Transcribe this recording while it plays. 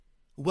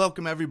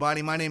Welcome,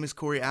 everybody. My name is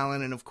Corey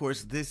Allen, and of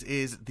course, this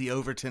is the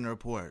Overton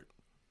Report.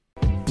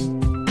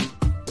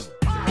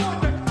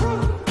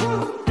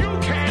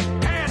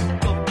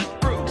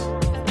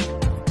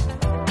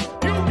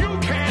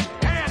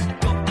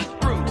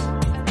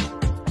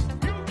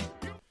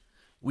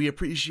 We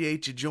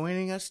appreciate you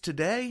joining us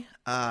today.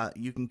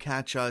 You can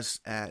catch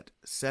us at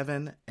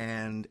 7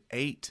 and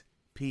 8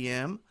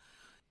 p.m.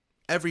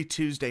 every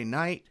Tuesday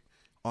night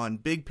on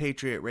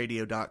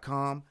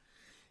BigPatriotRadio.com.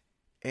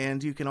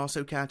 And you can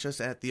also catch us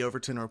at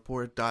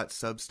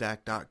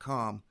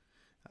theovertonreport.substack.com.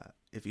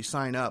 If you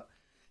sign up,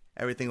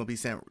 everything will be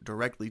sent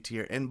directly to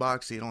your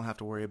inbox, so you don't have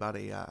to worry about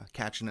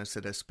catching us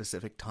at a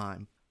specific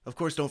time. Of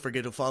course, don't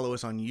forget to follow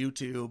us on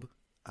YouTube.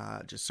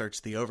 Just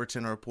search The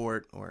Overton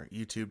Report or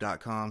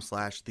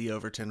youtube.com/The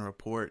Overton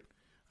Report.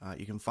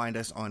 You can find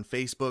us on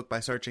Facebook by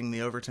searching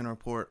The Overton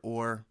Report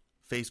or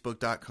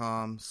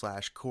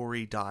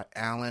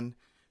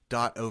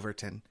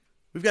facebook.com/corey.allen.overton.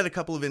 We've got a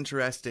couple of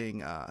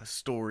interesting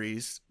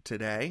stories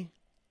today,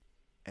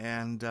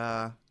 and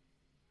I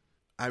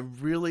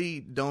really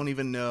don't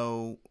even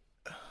know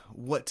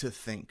what to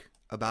think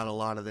about a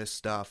lot of this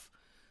stuff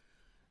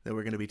that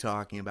we're going to be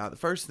talking about. The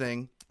first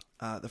thing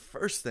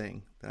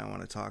that I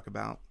want to talk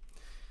about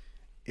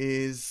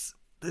is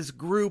this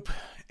group,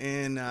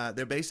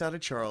 they're based out of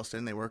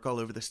Charleston. They work all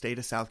over the state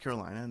of South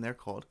Carolina, and they're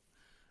called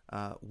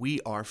We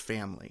Are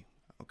Family.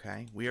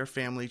 Okay, We Are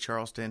Family,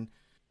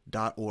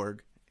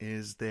 Charleston.org.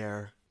 is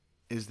their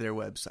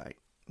website.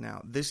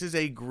 Now, this is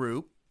a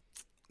group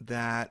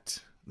that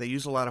they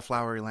use a lot of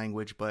flowery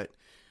language, but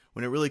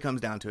when it really comes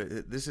down to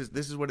it, this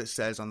is what it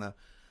says on the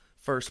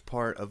first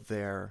part of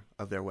their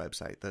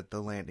website,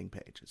 the landing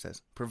page. It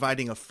says,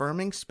 providing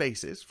affirming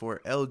spaces for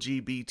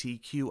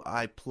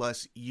LGBTQI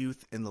plus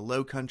youth in the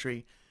Low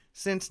Country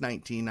since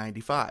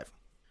 1995.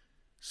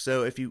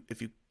 So if you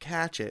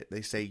catch it,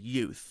 they say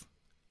youth.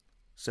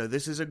 So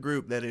this is a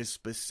group that is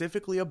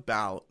specifically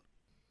about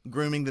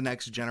grooming the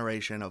next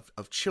generation of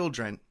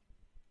children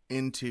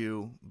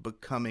into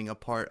becoming a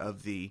part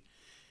of the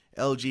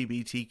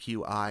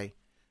LGBTQI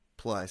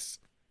plus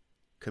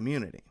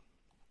community.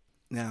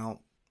 Now,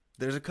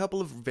 there's a couple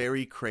of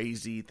very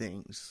crazy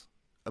things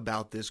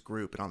about this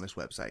group and on this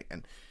website.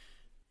 And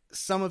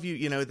some of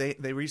you,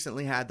 they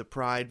recently had the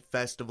Pride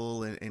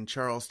Festival in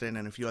Charleston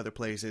and a few other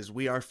places.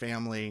 We Are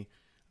Family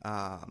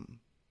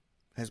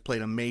has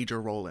played a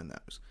major role in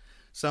those.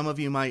 Some of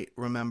you might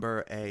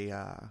remember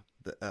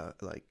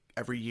like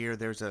every year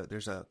there's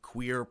a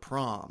queer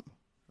prom,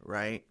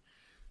 right?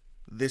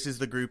 This is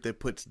the group that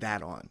puts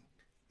that on.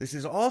 This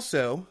is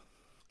also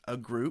a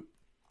group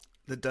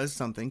that does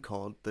something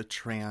called the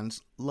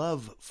Trans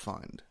Love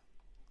Fund.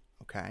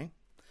 Okay?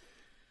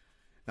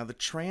 Now the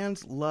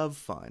Trans Love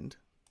Fund,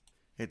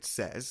 it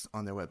says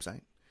on their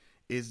website,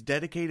 is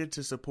dedicated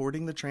to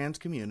supporting the trans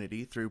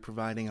community through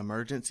providing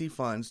emergency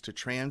funds to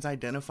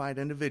trans-identified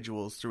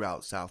individuals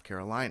throughout South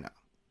Carolina.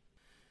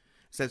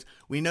 It says,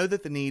 we know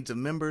that the needs of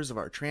members of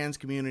our trans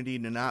community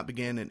do not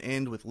begin and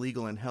end with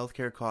legal and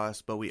healthcare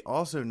costs, but we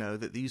also know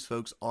that these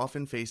folks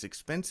often face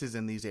expenses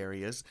in these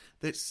areas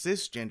that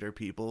cisgender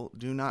people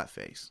do not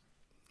face.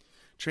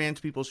 Trans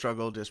people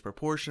struggle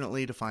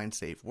disproportionately to find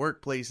safe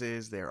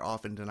workplaces. They are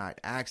often denied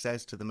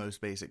access to the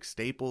most basic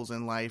staples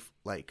in life,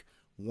 like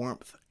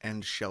warmth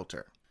and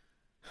shelter.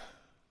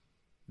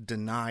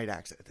 Denied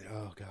access.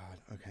 Oh, God.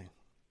 Okay.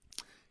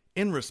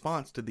 In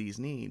response to these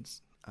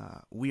needs,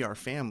 We Are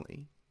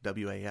Family,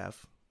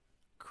 WAF,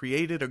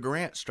 created a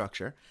grant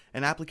structure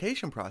and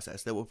application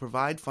process that will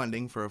provide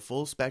funding for a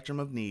full spectrum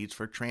of needs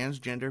for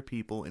transgender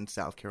people in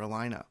South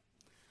Carolina.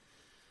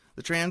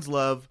 The Trans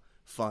Love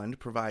Fund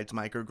provides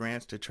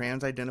microgrants to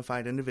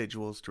trans-identified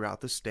individuals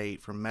throughout the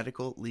state for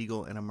medical,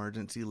 legal, and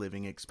emergency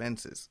living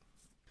expenses.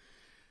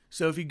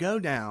 So if you go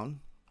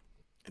down,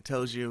 it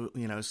tells you,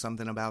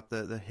 something about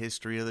the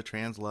history of the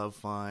Trans Love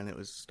Fund. It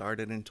was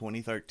started in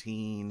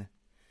 2013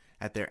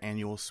 at their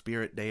annual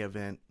Spirit Day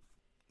event.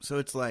 So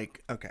it's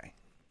like, okay,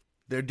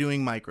 they're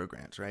doing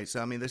microgrants, right?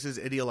 So, this is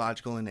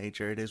ideological in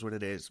nature. It is what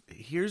it is.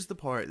 Here's the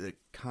part that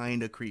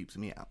kind of creeps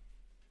me out.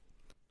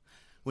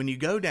 When you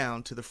go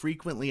down to the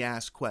frequently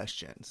asked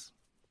questions,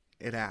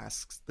 it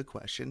asks the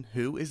question,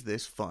 who is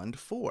this fund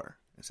for?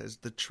 It says,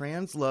 the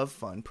Trans Love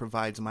Fund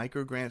provides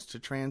microgrants to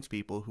trans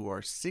people who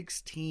are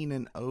 16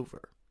 and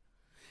over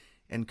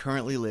and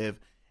currently live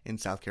in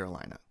South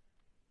Carolina.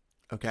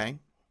 Okay?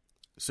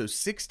 So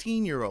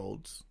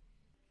 16-year-olds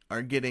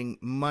are getting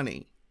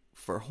money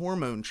for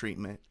hormone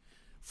treatment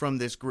from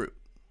this group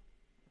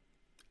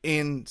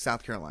in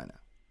South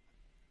Carolina.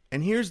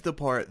 And here's the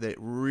part that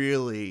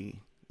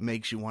really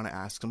makes you want to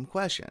ask some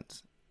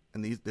questions.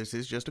 And this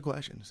is just a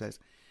question. It says,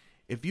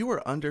 if you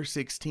are under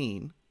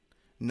 16,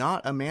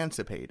 not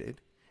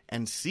emancipated,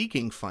 and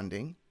seeking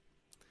funding,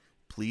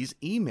 please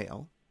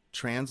email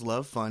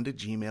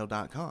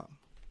translovefund@gmail.com.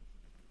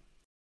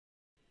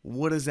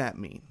 What does that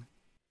mean?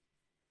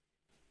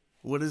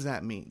 What does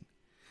that mean?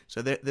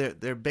 So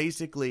they're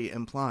basically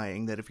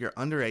implying that if you're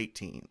under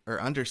 18,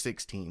 or under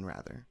 16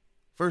 rather,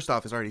 first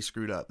off, it's already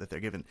screwed up that they're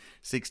giving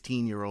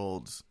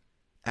 16-year-olds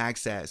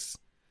access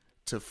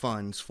to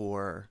funds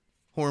for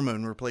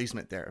hormone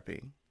replacement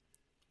therapy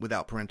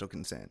without parental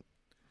consent.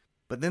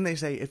 But then they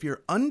say if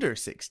you're under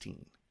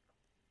 16,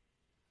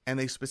 and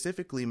they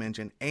specifically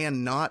mention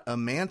and not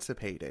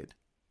emancipated,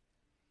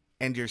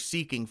 and you're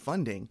seeking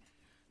funding,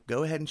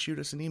 go ahead and shoot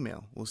us an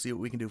email. We'll see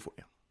what we can do for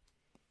you.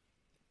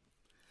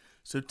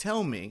 So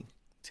tell me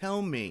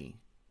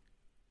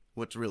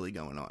what's really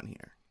going on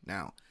here.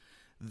 Now,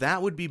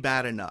 that would be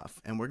bad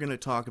enough, and we're going to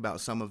talk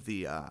about some of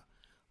the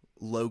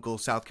local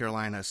South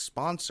Carolina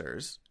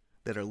sponsors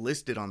that are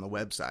listed on the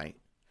website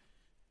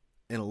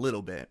in a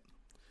little bit.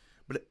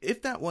 But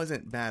if that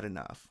wasn't bad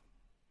enough,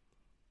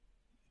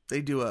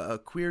 they do a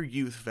Queer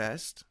Youth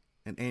Fest,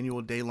 an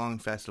annual day-long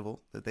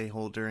festival that they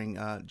hold during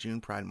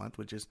June Pride Month,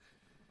 which is,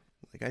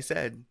 like I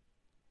said,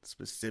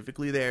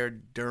 specifically there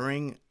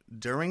during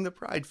the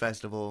Pride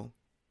Festival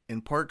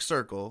in Park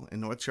Circle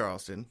in North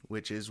Charleston,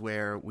 which is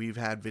where we've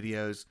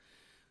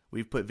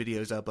put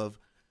videos up of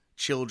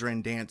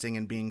children dancing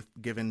and being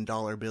given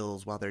dollar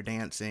bills while they're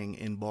dancing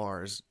in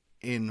bars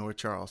in North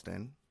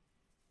Charleston,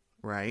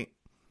 right?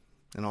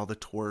 And all the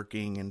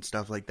twerking and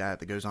stuff like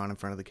that goes on in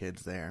front of the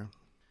kids there.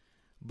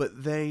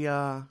 But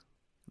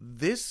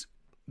this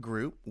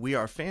group, We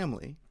Are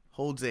Family,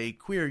 holds a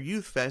Queer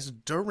Youth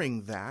Fest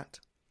during that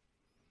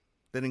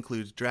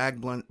includes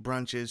drag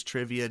brunches,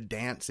 trivia,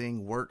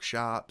 dancing,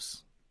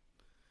 workshops,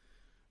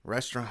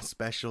 restaurant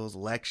specials,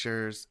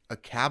 lectures, a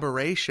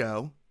cabaret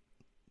show,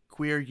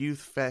 Queer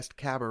Youth Fest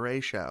cabaret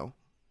show.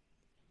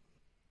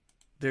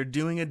 They're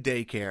doing a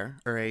daycare,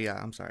 or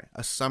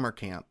a summer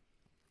camp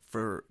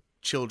for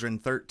children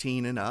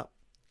 13 and up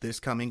this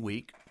coming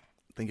week.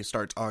 I think it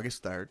starts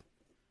August 3rd.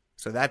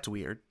 So that's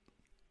weird.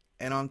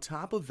 And on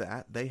top of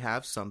that, they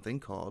have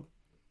something called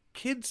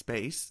Kid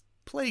Space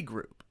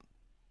Playgroup.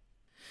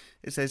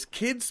 It says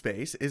Kid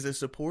Space is a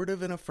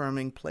supportive and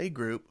affirming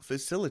playgroup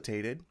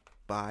facilitated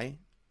by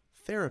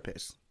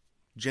therapists,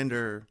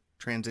 gender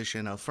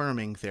transition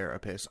affirming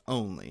therapists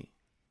only.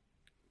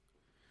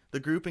 The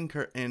group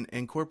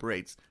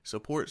incorporates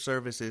support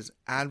services,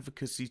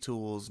 advocacy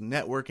tools,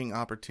 networking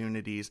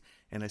opportunities,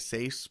 and a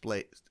safe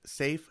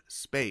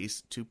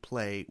space to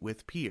play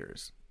with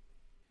peers.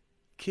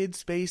 Kid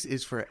Space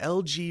is for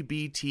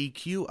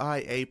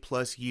LGBTQIA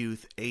plus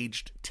youth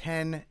aged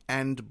 10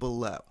 and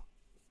below.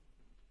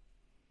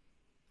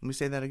 Let me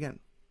say that again.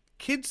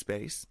 Kid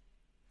Space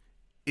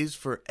is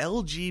for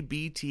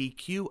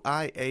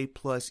LGBTQIA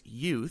plus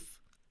youth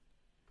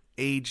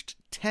aged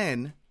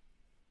 10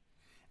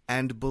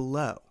 and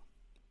below.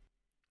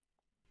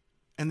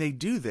 And they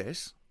do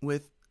this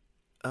with,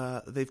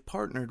 they've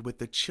partnered with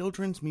the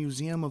Children's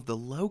Museum of the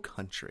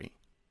Lowcountry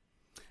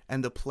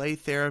and the Play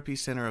Therapy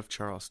Center of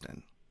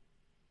Charleston.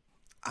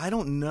 I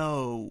don't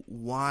know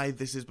why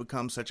this has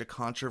become such a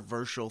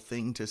controversial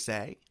thing to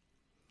say,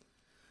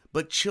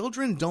 but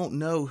children don't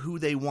know who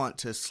they want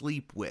to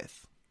sleep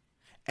with.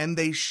 And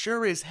they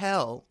sure as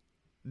hell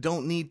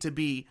don't need to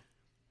be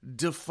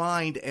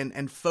defined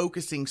and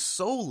focusing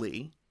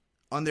solely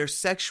on their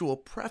sexual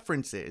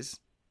preferences.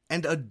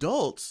 And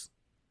adults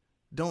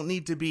don't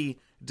need to be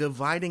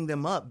dividing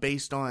them up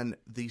based on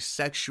the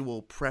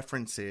sexual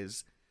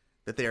preferences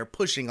that they are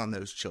pushing on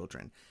those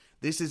children.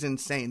 This is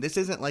insane. This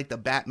isn't like the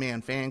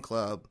Batman fan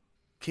club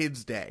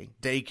Kids Day,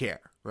 Daycare,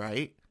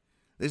 right?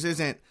 This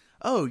isn't,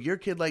 oh, your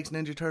kid likes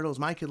Ninja Turtles,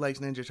 my kid likes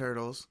Ninja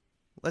Turtles.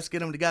 Let's get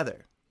them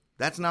together.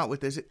 That's not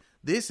what this is.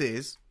 This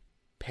is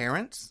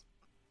parents,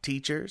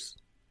 teachers,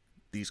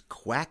 these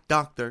quack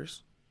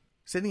doctors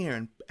sitting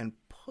here and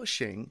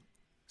pushing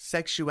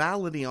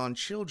sexuality on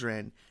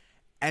children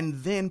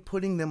and then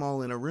putting them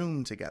all in a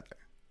room together.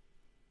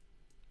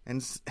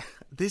 And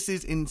this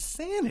is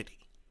insanity.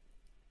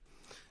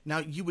 Now,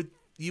 you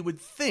would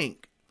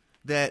think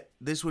that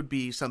this would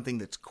be something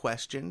that's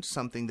questioned,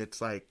 something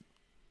that's like,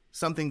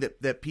 something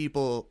that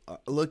people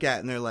look at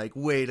and they're like,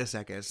 wait a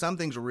second,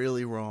 something's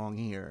really wrong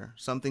here.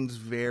 Something's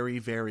very,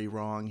 very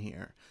wrong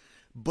here.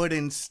 But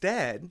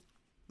instead,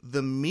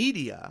 the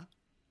media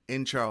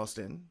in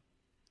Charleston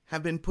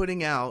have been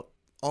putting out,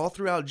 all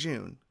throughout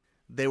June,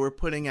 they were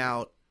putting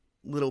out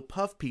little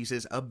puff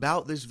pieces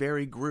about this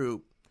very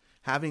group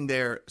having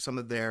some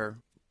of their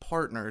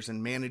partners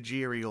and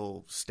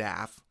managerial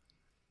staff,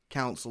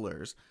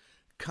 counselors,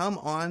 come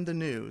on the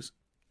news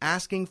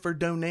asking for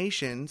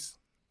donations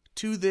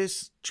to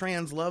this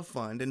Trans Love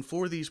Fund and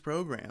for these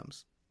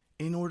programs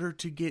in order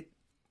to get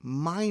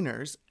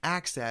minors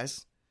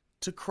access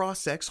to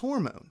cross-sex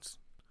hormones,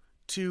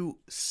 to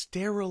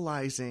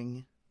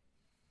sterilizing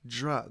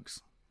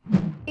drugs.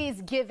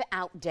 Is Give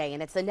Out Day,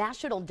 and it's a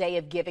national day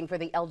of giving for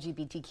the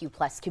LGBTQ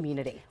plus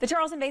community. The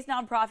Charleston-based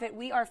nonprofit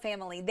We Are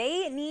Family,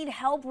 they need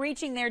help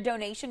reaching their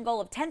donation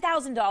goal of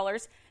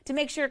 $10,000 to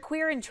make sure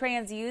queer and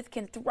trans youth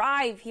can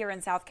thrive here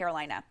in South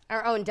Carolina.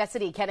 Our own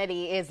Destiny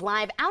Kennedy is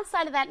live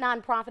outside of that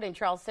nonprofit in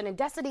Charleston. And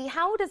Destiny,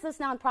 how does this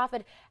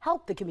nonprofit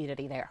help the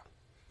community there?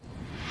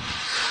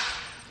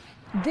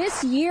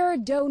 This year,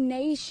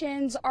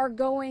 donations are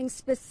going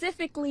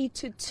specifically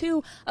to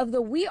two of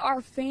the We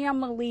Are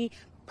Family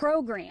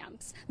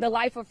programs, the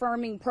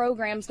life-affirming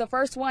programs. The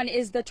first one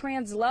is the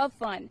Trans Love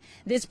Fund.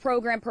 This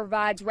program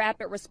provides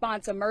rapid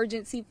response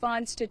emergency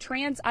funds to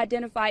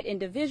trans-identified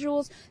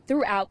individuals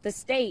throughout the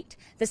state.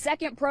 The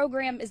second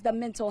program is the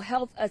Mental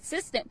Health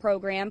Assistant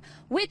Program,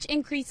 which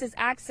increases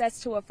access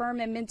to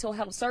affirming mental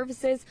health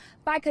services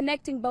by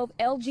connecting both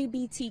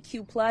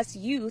LGBTQ+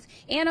 youth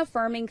and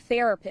affirming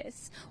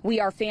therapists. We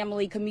Are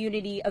Family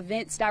Community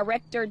Events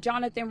Director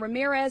Jonathan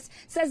Ramirez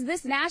says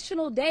this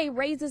National Day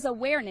raises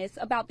awareness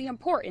about the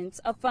importance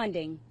of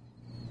funding.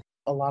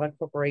 A lot of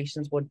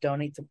corporations will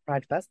donate to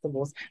Pride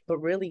festivals, but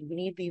really we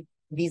need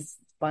these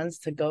funds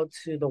to go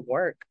to the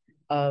work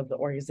of the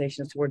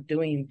organizations who are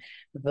doing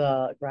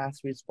the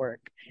grassroots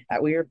work.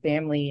 At We Are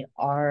Family,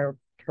 our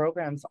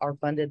programs are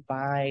funded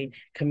by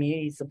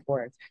community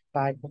support,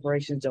 by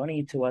corporations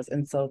donating to us.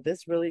 And so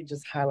this really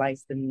just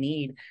highlights the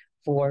need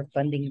for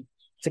funding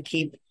to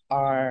keep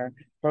our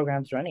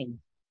programs running.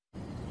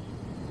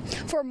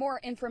 For more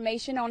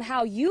information on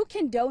how you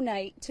can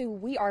donate to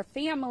We Are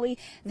Family,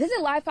 visit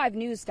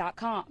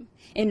live5news.com.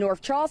 In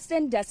North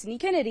Charleston, Destiny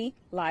Kennedy,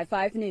 Live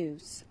 5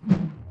 News.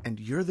 And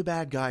you're the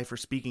bad guy for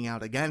speaking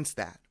out against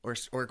that or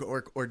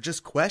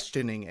just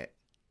questioning it.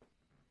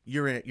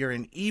 You're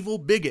an evil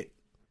bigot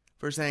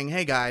for saying,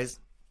 hey guys,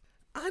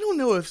 I don't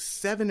know if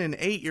 7 and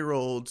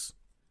 8-year-olds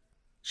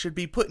should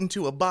be put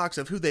into a box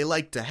of who they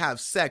like to have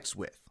sex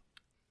with.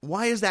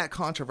 Why is that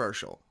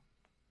controversial?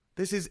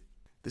 This is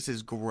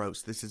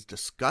gross. This is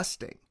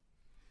disgusting.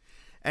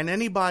 And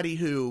anybody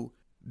who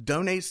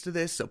donates to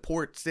this,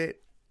 supports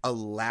it,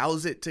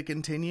 allows it to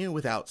continue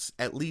without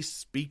at least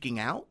speaking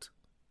out,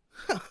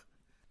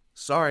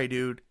 sorry,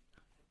 dude,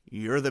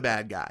 you're the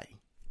bad guy.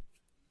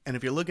 And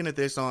if you're looking at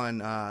this on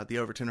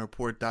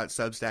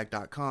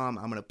theovertonreport.substack.com,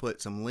 I'm going to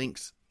put some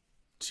links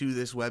to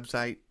this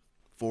website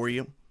for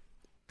you.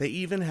 They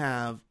even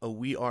have a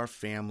We Are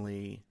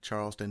Family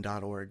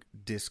Charleston.org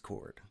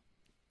Discord.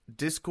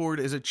 Discord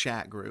is a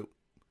chat group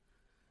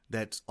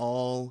that's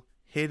all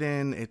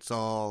hidden. It's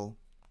all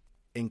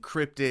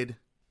encrypted.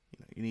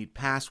 You need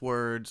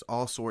passwords,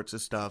 all sorts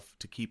of stuff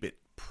to keep it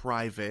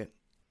private.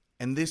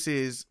 And this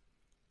is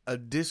a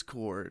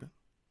Discord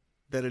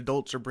that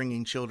adults are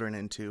bringing children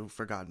into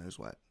for God knows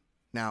what.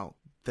 Now,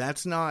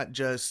 that's not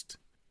just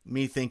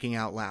me thinking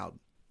out loud.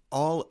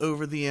 All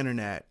over the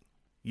internet,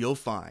 you'll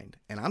find,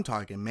 and I'm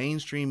talking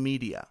mainstream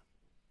media,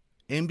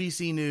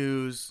 NBC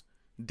News,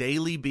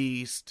 Daily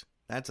Beast,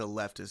 that's a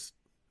leftist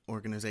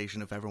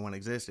organization if ever one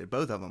existed.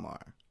 Both of them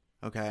are,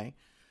 okay?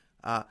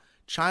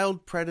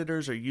 Child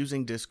predators are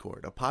using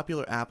Discord, a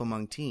popular app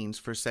among teens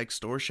for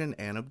sextortion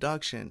and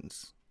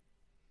abductions.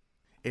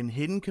 In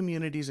hidden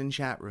communities and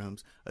chat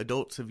rooms,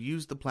 adults have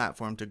used the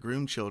platform to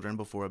groom children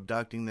before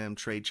abducting them,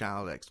 trade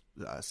child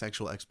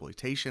sexual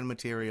exploitation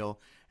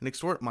material, and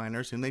extort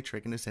minors whom they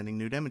trick into sending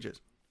nude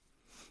images.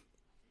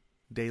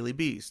 Daily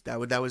Beast. That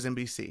was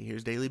NBC.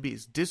 Here's Daily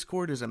Beast.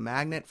 Discord is a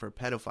magnet for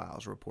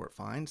pedophiles, report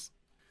finds.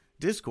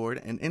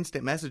 Discord, an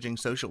instant messaging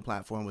social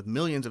platform with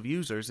millions of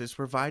users, has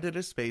provided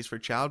a space for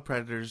child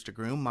predators to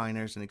groom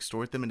minors and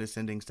extort them into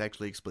sending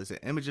sexually explicit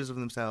images of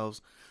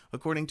themselves,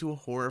 according to a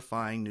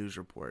horrifying news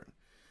report.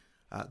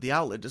 The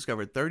outlet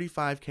discovered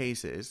 35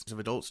 cases of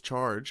adults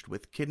charged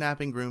with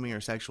kidnapping, grooming,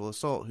 or sexual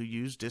assault who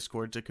used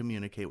Discord to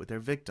communicate with their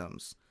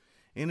victims,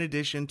 in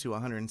addition to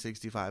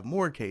 165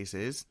 more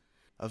cases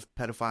of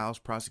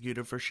pedophiles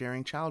prosecuted for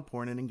sharing child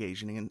porn and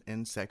engaging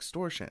in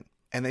sextortion.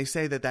 And they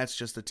say that that's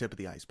just the tip of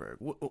the iceberg.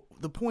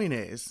 The point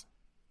is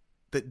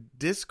that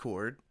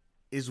Discord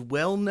is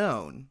well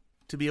known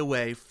to be a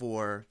way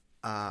for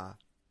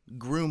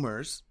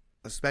groomers,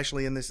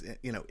 especially in this,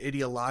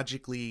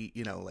 ideologically,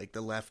 like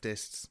the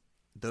leftists,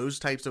 those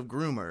types of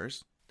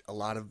groomers. A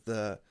lot of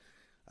the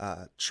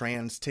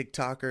trans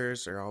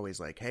TikTokers are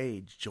always like,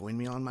 hey, join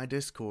me on my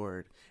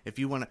Discord. If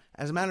you want to,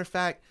 as a matter of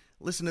fact,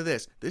 listen to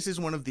this. This is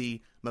one of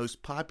the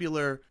most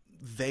popular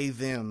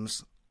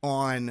they-thems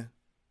on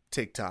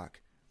TikTok.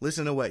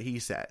 Listen to what he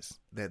says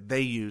that they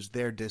use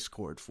their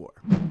Discord for.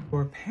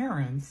 Your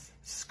parents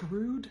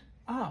screwed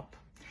up.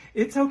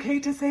 It's okay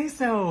to say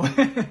so.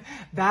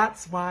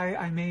 That's why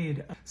I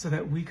made, so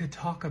that we could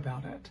talk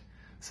about it,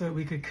 so that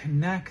we could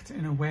connect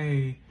in a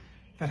way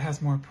that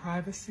has more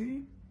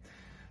privacy,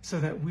 so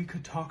that we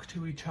could talk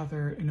to each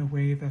other in a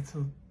way that's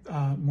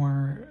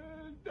more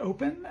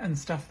open and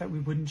stuff that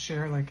we wouldn't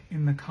share like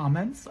in the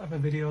comments of a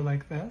video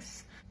like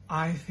this.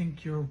 I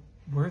think you're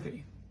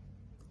worthy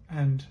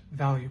and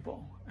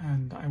valuable,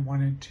 and I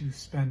wanted to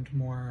spend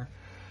more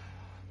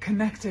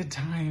connected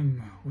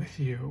time with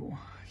you,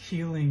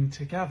 healing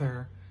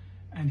together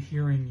and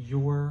hearing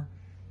your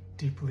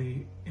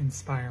deeply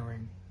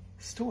inspiring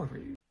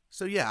story.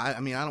 So yeah, I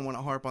don't want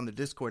to harp on the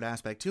Discord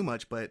aspect too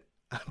much, but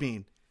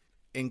in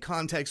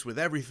context with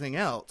everything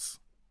else,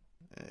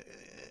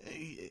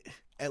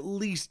 at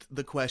least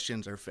the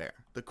questions are fair.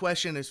 The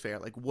question is fair,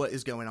 like what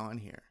is going on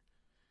here?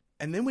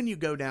 And then when you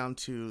go down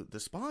to the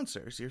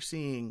sponsors, you're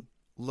seeing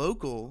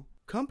local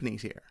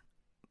companies here.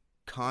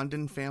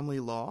 Condon Family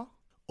Law,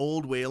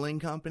 Old Whaling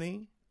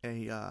Company,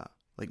 a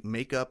like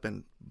makeup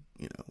and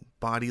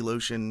body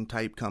lotion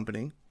type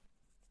company.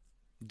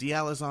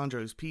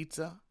 D'Alessandro's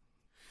Pizza,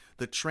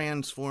 the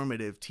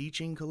Transformative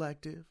Teaching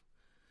Collective,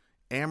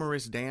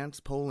 Amorous Dance,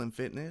 Pole and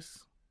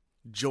Fitness,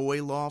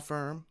 Joy Law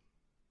Firm,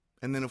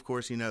 and then, of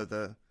course,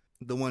 the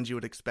ones you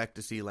would expect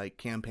to see, like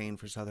Campaign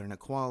for Southern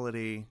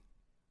Equality,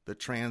 the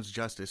Trans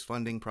Justice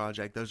Funding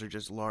Project. Those are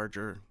just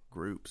larger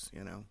groups,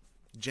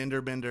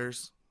 Gender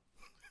Benders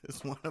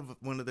is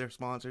one of their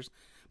sponsors.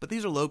 But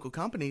these are local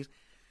companies.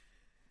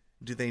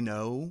 Do they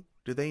know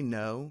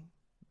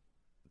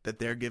that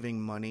they're giving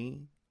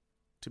money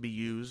to be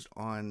used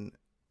on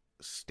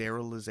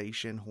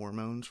sterilization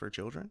hormones for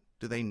children?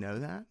 Do they know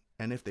that?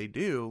 And if they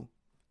do,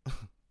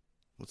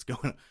 what's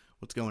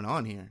going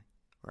on here,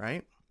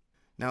 right?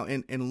 Now,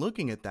 in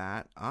looking at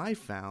that, I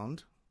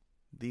found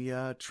the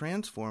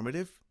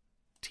Transformative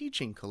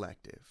Teaching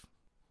Collective,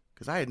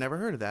 because I had never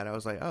heard of that. I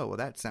was like, oh, well,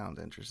 that sounds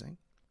interesting.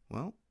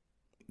 Well,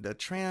 the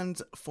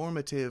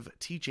Transformative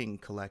Teaching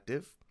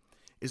Collective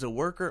is a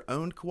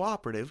worker-owned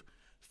cooperative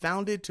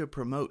founded to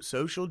promote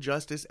social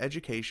justice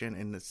education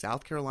in the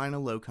South Carolina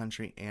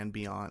Lowcountry and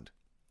beyond.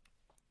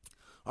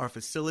 Our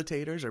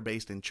facilitators are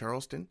based in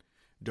Charleston,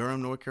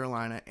 Durham, North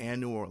Carolina, and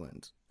New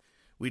Orleans.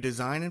 We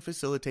design and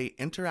facilitate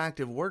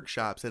interactive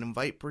workshops that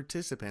invite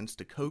participants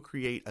to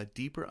co-create a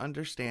deeper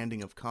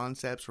understanding of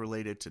concepts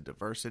related to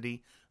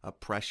diversity,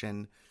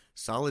 oppression,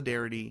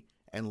 solidarity,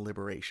 and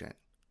liberation.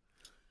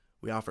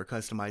 We offer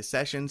customized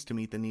sessions to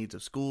meet the needs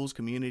of schools,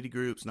 community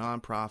groups,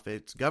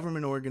 nonprofits,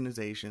 government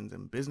organizations,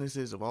 and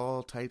businesses of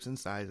all types and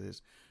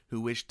sizes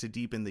who wish to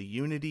deepen the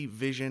unity,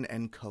 vision,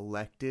 and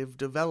collective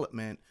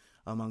development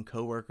among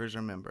coworkers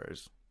or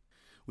members.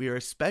 We are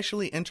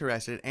especially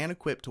interested and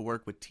equipped to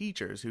work with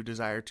teachers who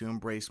desire to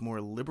embrace more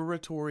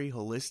liberatory,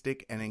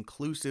 holistic, and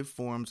inclusive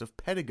forms of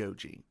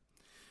pedagogy.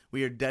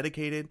 We are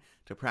dedicated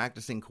to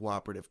practicing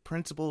cooperative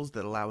principles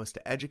that allow us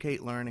to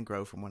educate, learn, and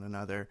grow from one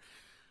another.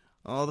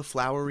 All the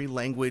flowery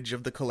language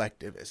of the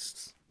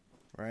collectivists,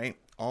 right?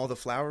 All the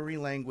flowery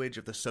language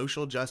of the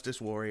social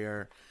justice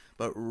warrior,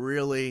 but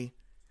really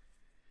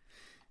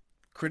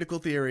critical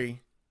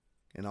theory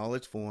in all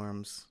its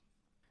forms.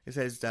 It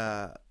says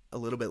a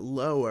little bit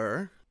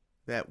lower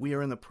that we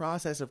are in the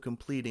process of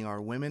completing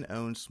our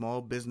women-owned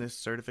small business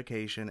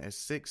certification, as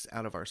 6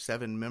 out of our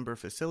 7 member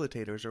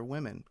facilitators are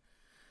women.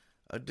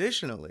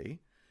 Additionally,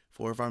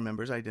 4 of our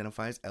members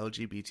identify as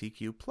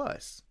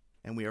LGBTQ+,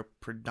 and we are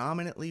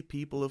predominantly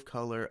people of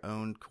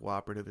color-owned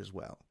cooperative as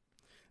well.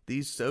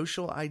 These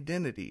social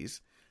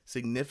identities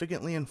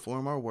significantly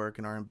inform our work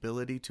and our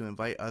ability to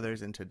invite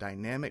others into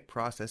dynamic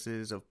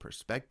processes of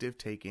perspective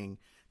taking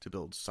to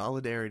build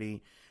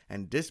solidarity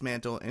and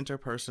dismantle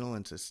interpersonal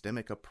and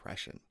systemic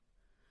oppression.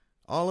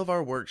 All of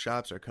our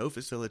workshops are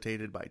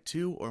co-facilitated by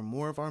 2 or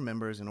more of our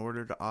members in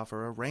order to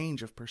offer a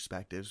range of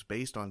perspectives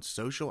based on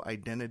social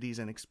identities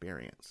and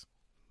experience.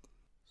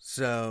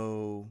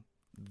 So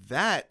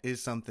that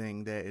is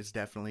something that is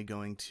definitely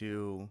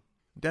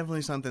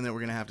something that we're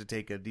going to have to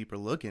take a deeper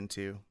look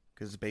into,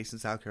 because it's based in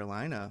South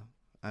Carolina.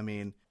 I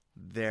mean,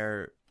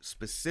 they're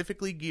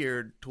specifically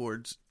geared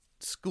towards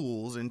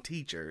schools and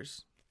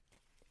teachers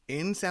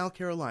in South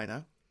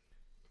Carolina,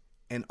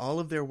 and all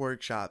of their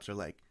workshops are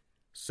like,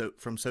 so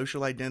from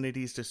social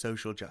identities to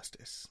social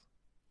justice,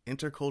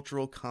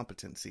 intercultural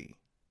competency,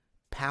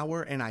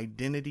 power and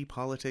identity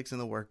politics in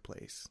the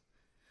workplace,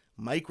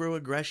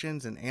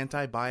 microaggressions and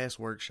anti-bias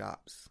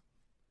workshops,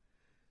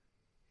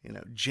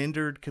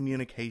 gendered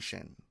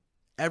communication,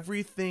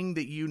 everything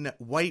that you know,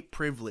 white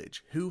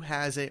privilege, who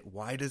has it,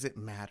 why does it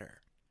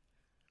matter?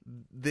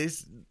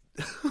 This,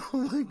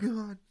 oh my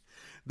God,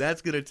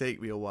 that's going to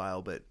take me a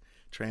while, but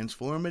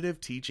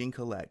Transformative Teaching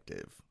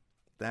Collective,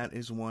 that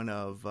is one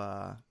of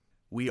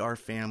We Are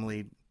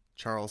Family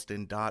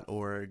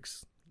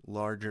Charleston.org's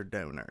larger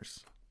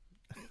donors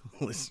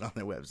listed on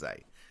their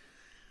website.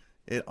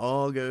 It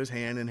all goes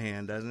hand in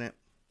hand, doesn't it?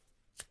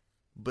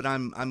 But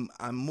I'm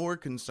more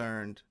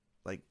concerned,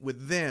 like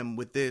with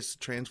this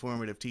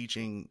Transformative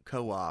Teaching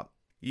Co-op,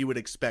 you would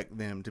expect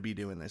them to be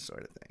doing this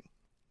sort of thing.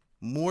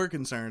 More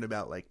concerned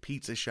about like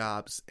pizza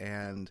shops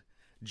and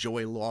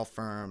Joy Law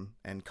Firm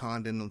and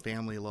Condon and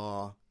Family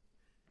Law.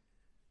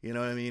 You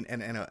know what I mean?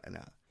 And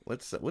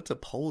what's a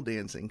pole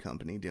dancing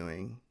company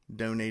doing?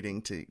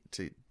 Donating to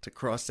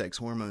cross-sex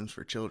hormones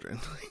for children.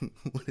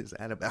 What is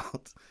that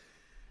about?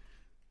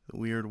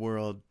 Weird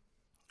world,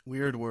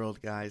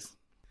 guys.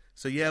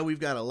 So yeah, we've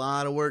got a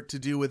lot of work to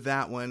do with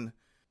that one.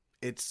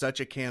 It's such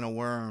a can of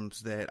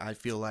worms that I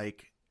feel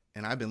like,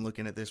 and I've been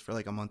looking at this for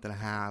like a month and a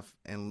half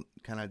and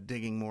kind of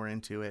digging more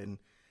into it, and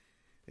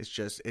it's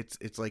just,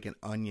 it's like an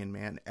onion,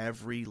 man.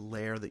 Every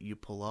layer that you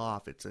pull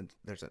off,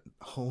 there's a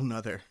whole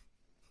nother,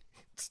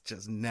 it's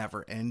just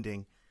never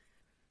ending.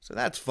 So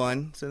that's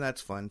fun.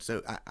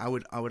 So I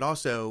would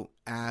also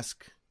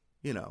ask,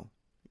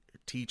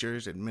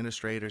 teachers,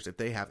 administrators, if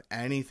they have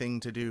anything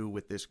to do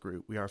with this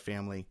group, We Are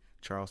Family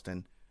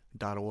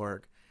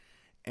Charleston.org.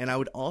 And I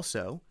would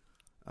also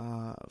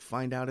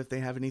find out if they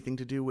have anything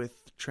to do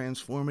with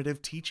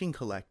Transformative Teaching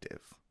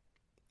Collective,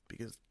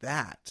 because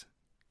that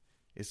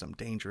is some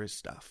dangerous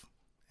stuff,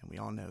 and we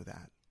all know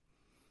that.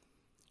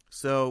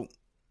 So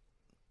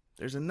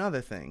there's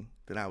another thing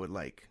that I would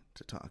like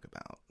to talk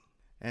about,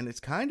 and it's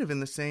kind of in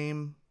the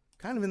same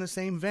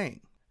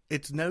vein.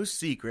 It's no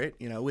secret,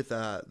 with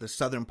the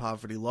Southern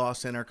Poverty Law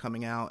Center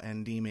coming out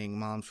and deeming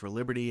Moms for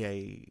Liberty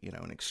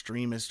an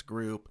extremist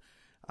group.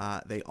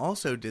 They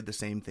also did the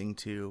same thing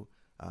to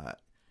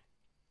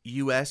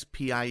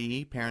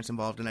USPIE, Parents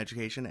Involved in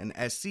Education,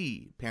 and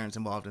SC, Parents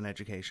Involved in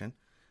Education.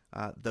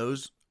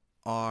 Those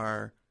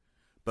are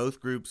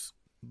both groups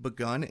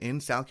begun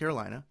in South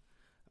Carolina.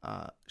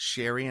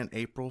 Sherry and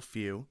April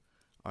Few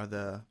are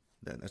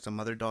that's a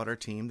mother-daughter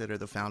team that are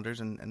the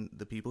founders and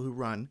the people who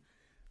run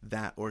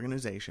that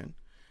organization.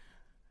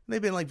 They've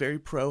been very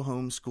pro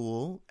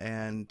homeschool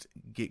and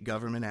get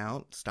government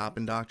out, stop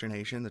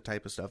indoctrination, the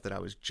type of stuff that I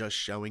was just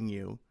showing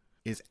you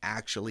is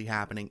actually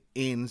happening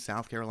in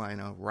South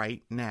Carolina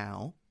right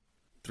now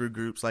through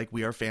groups like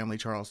We Are Family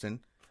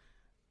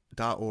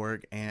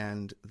Charleston.org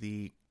and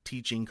the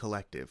Teaching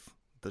Collective,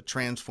 the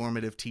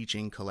Transformative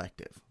Teaching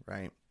Collective,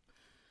 right?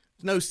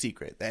 It's no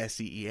secret. The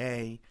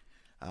SCEA,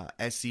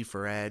 SC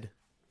for Ed,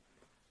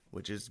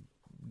 which is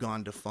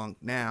gone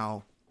defunct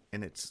now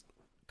in its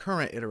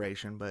current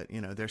iteration, but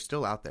they're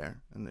still out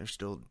there and they're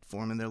still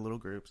forming their little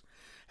groups.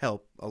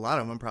 Hell, a lot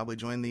of them probably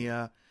joined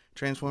the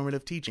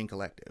Transformative Teaching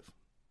Collective.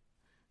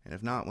 And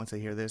if not, once they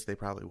hear this, they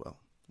probably will.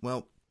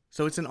 Well,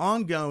 so it's an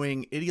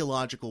ongoing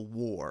ideological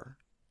war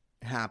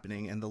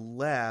happening, and the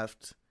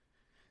left,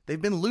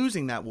 they've been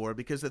losing that war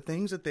because the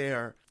things that they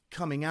are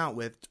coming out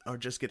with are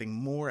just getting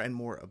more and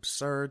more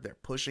absurd. They're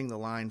pushing the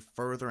line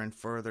further and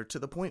further to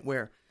the point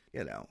where,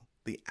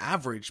 the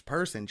average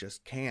person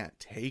just can't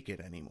take it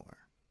anymore.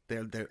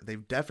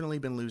 They've definitely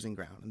been losing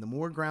ground. And the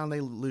more ground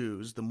they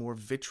lose, the more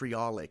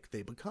vitriolic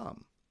they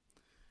become.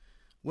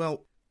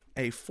 Well,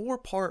 a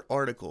 4-part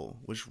article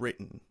was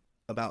written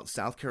about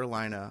South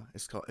Carolina.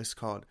 It's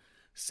called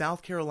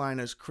South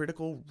Carolina's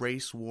Critical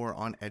Race War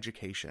on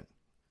Education,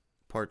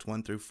 parts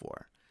 1 through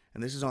 4.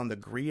 And this is on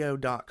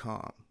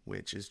thegrio.com,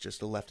 which is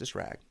just a leftist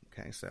rag.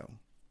 Okay, so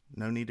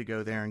no need to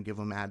go there and give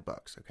them ad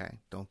bucks. Okay,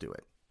 don't do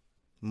it.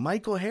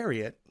 Michael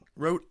Harriot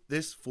wrote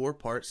this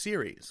 4-part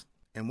series.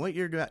 And what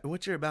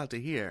you're about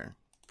to hear,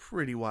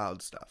 pretty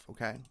wild stuff,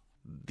 okay?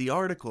 The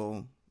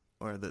article,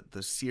 or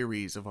the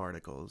series of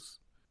articles,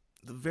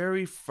 the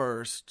very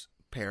first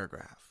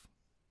paragraph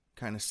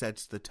kind of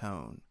sets the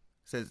tone.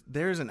 It says,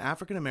 there's an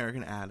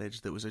African-American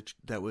adage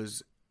that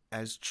was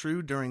as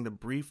true during the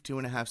brief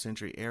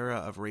 2.5-century era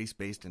of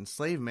race-based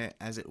enslavement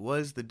as it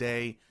was the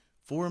day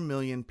 4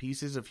 million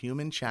pieces of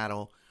human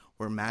chattel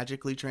were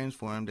magically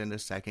transformed into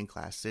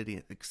second-class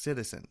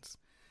citizens.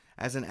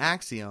 As an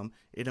axiom,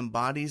 it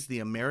embodies the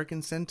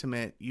American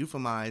sentiment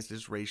euphemized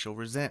as racial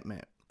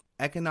resentment,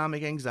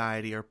 economic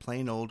anxiety, or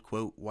plain old,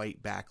 quote,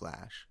 white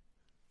backlash.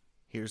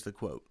 Here's the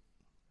quote.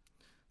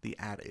 The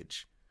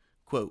adage,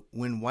 quote,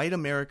 when white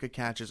America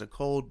catches a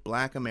cold,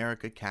 black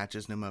America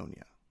catches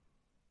pneumonia.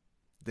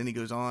 Then he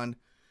goes on,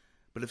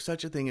 but if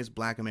such a thing as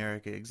black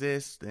America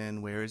exists,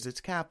 then where is its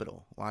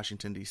capital?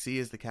 Washington, D.C.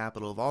 is the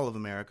capital of all of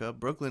America.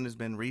 Brooklyn has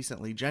been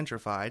recently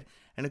gentrified,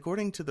 and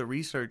according to the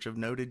research of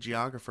noted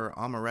geographer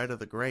Amaretta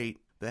the Great,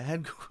 the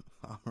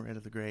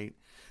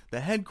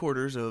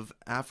headquarters of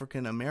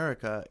African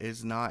America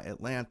is not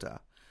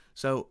Atlanta.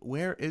 So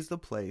where is the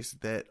place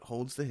that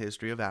holds the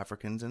history of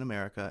Africans in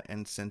America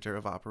and center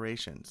of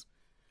operations?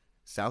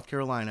 South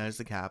Carolina is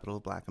the capital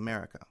of Black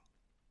America.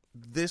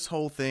 This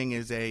whole thing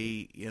is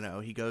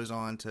he goes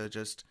on to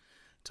just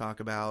talk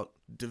about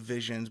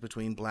divisions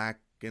between black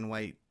and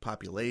white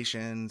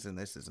populations and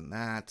this and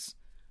that,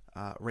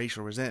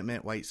 racial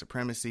resentment, white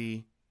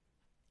supremacy.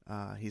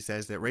 He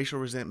says that racial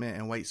resentment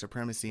and white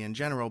supremacy in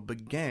general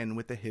begin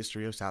with the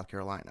history of South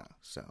Carolina.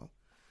 So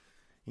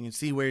you can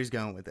see where he's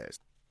going with this.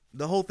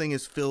 The whole thing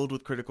is filled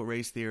with critical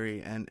race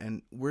theory,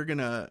 and we're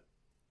gonna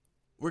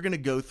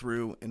go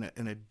through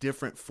in a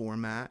different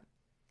format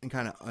and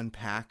kind of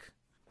unpack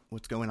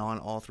what's going on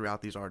all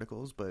throughout these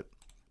articles, but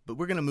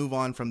we're going to move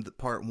on from the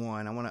part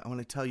 1. I want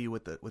to tell you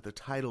what the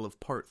title of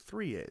part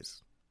 3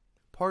 is.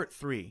 Part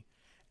 3,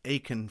 A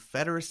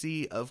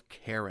Confederacy of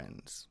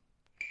Karens.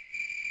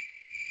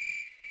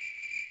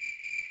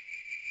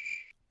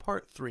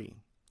 Part 3,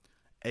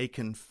 A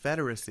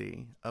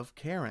Confederacy of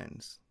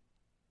Karens.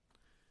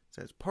 It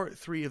says part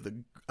 3 of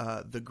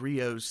the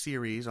Griot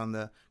series on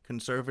the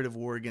conservative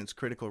war against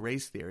critical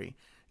race theory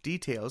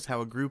details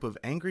how a group of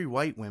angry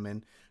white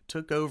women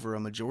took over a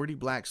majority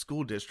black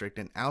school district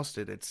and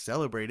ousted its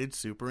celebrated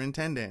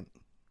superintendent.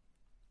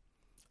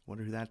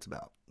 Wonder who that's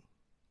about.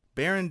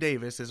 Baron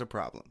Davis is a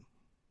problem.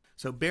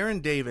 So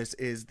Baron Davis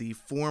is the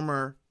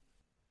former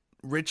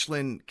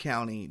Richland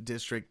County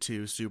District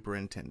 2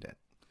 superintendent.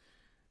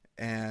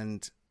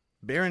 And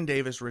Baron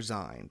Davis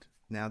resigned.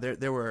 Now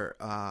there were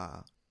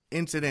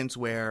incidents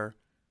where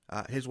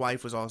his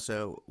wife was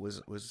also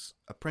was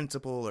a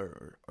principal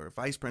or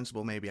vice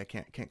principal, maybe. I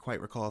can't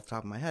quite recall off the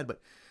top of my head,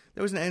 but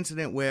there was an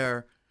incident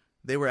where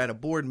they were at a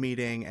board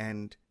meeting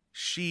and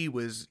she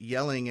was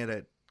yelling at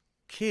a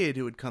kid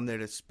who had come there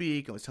to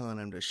speak and was telling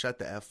him to shut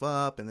the F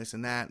up and this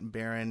and that. And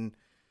Baron,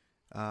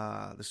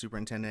 the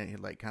superintendent,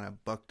 had kind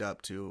of bucked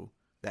up to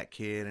that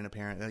kid and a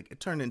parent. Like, it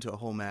turned into a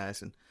whole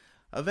mess, and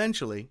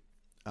eventually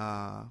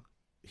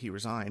he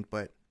resigned.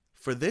 But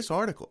for this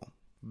article,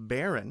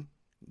 Barron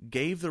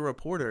gave the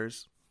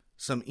reporters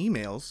some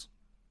emails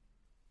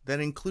that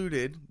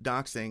included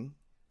doxing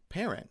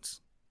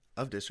parents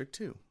of District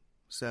 2.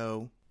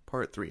 So,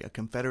 Part 3, A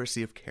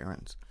Confederacy of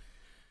Karens.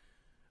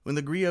 When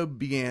the Griot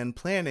began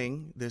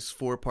planning this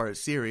 4-part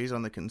series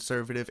on the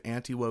conservative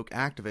anti-woke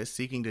activists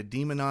seeking to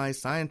demonize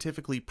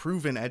scientifically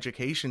proven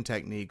education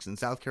techniques in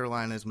South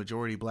Carolina's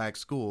majority black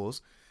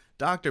schools,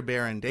 Dr.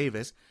 Barron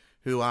Davis,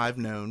 who I've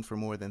known for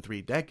more than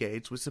 3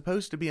 decades, was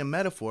supposed to be a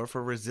metaphor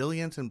for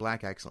resilience and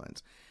black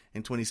excellence.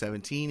 In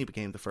 2017, he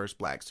became the first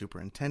black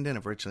superintendent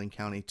of Richland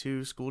County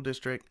 2 School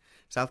District,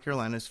 South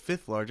Carolina's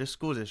 5th largest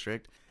school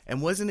district,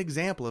 and was an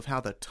example of how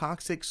the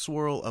toxic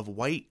swirl of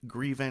white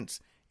grievance,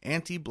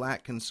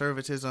 anti-black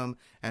conservatism,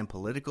 and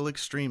political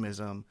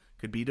extremism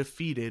could be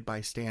defeated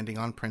by standing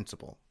on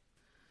principle.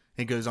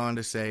 It goes on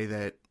to say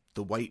that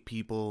the white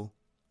people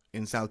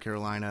in South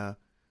Carolina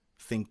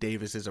think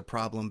Davis is a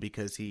problem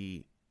because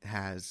he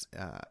has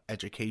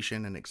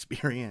education and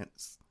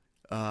experience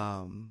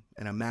and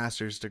a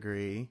master's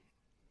degree.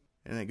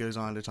 And it goes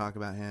on to talk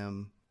about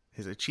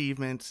his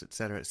achievements,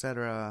 etc.,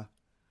 etc.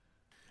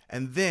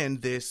 And then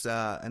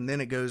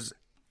it goes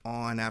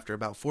on, after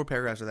about 4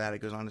 paragraphs of that,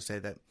 it goes on to say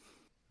that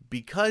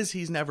because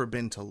he's never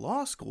been to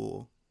law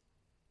school,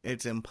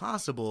 it's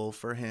impossible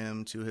for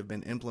him to have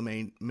been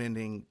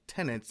implementing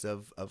tenets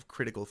of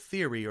critical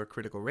theory or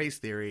critical race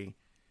theory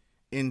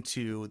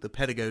into the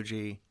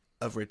pedagogy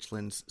of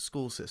Richland's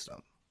school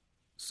system.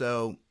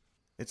 So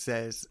it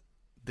says,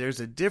 there's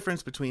a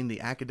difference between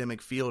the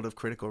academic field of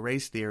critical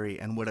race theory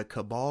and what a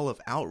cabal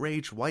of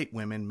outraged white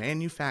women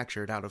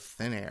manufactured out of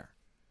thin air.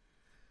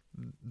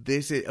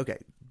 This is, okay,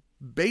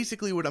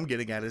 basically what I'm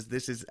getting at is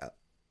this is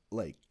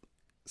like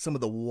some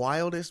of the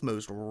wildest,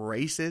 most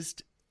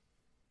racist,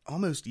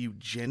 almost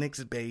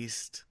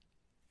eugenics-based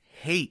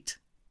hate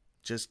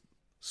just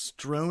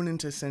strewn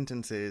into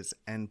sentences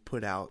and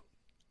put out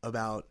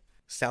about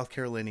South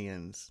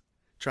Carolinians,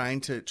 trying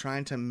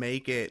to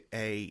make it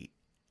a,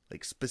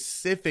 like,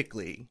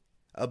 specifically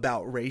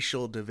about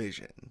racial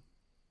division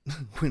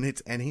when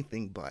it's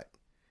anything but.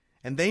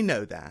 And they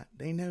know that.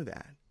 They know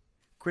that.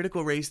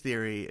 Critical race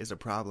theory is a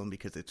problem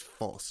because it's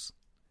false.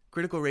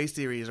 Critical race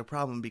theory is a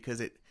problem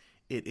because it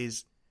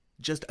is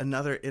just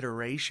another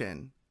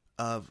iteration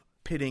of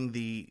pitting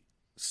the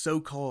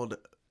so-called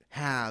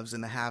haves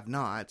and the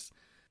have-nots.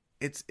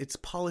 It's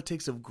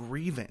politics of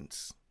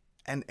grievance,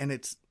 and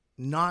it's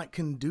not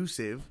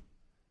conducive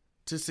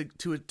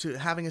to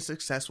having a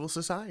successful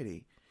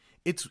society.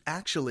 It's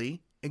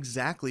actually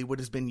exactly what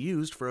has been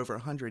used for over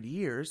 100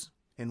 years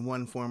in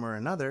one form or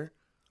another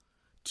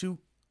to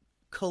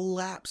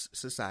collapse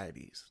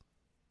societies.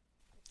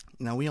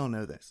 Now, we all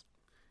know this.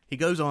 He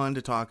goes on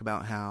to talk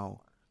about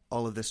how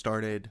all of this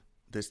started,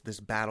 this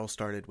battle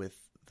started with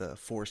the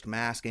forced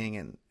masking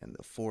and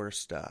the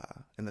forced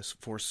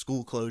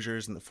school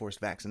closures and the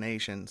forced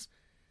vaccinations.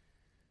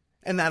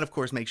 And that, of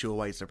course, makes you a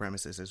white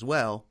supremacist as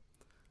well.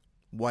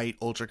 White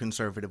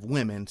ultra-conservative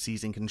women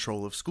seizing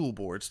control of school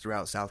boards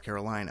throughout South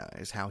Carolina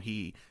is how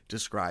he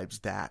describes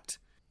that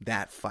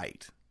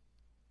fight.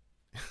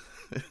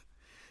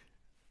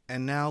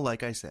 And now,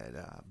 like I said,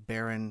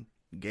 Barron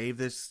gave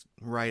this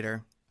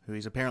writer, who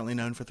he's apparently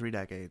known for 3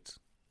 decades,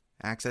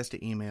 access to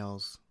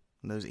emails.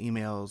 And those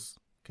emails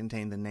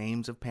contain the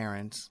names of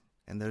parents,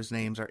 and those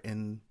names are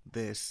in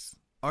this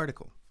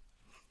article.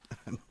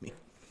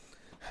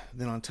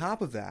 Then on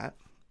top of that,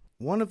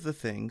 one of the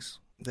things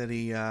that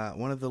he,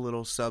 one of the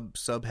little sub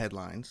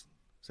headlines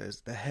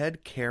says, the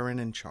head Karen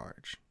in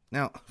charge.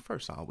 Now,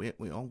 first off,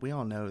 we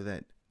all know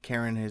that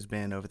Karen has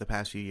been, over the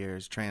past few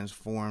years,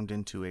 transformed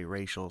into a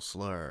racial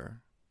slur,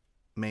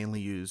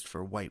 mainly used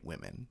for white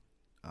women.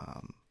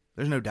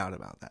 There's no doubt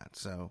about that.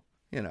 So,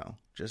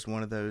 just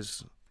one of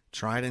those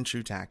tried and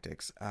true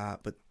tactics.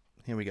 But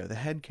here we go. The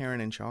head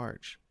Karen in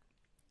charge.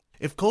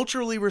 If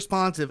culturally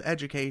responsive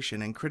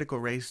education and critical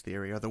race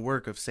theory are the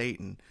work of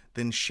Satan,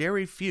 then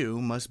Sherry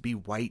Few must be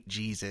white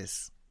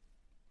Jesus.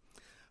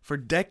 For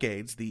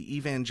decades, the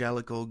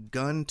evangelical,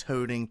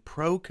 gun-toting,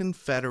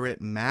 pro-Confederate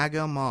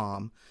MAGA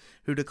mom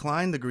who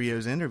declined the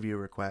Griot's interview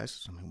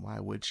request, why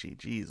would she?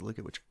 Geez, look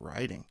at what you're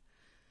writing,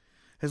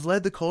 has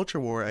led the culture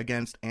war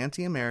against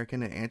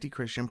anti-American and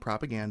anti-Christian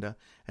propaganda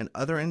and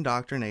other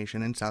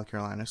indoctrination in South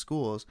Carolina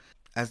schools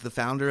as the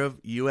founder of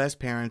U.S.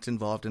 Parents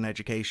Involved in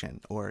Education,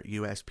 or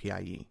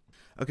USPIE,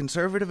 a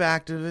conservative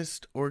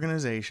activist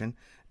organization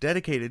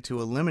dedicated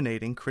to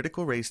eliminating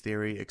critical race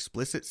theory,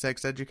 explicit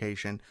sex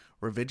education,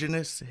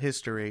 revisionist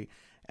history,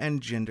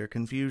 and gender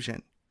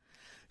confusion.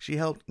 She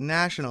helped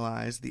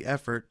nationalize the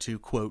effort to,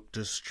 quote,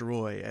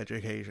 destroy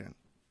education.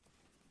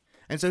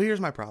 And so here's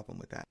my problem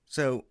with that.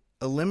 So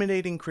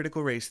eliminating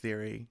critical race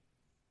theory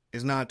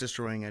is not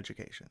destroying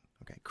education.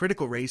 Okay,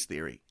 critical race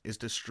theory is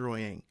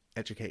destroying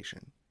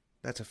education.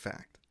 That's a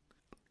fact.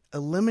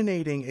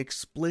 Eliminating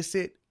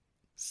explicit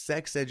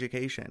sex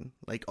education,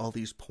 like all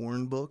these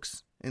porn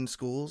books in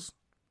schools,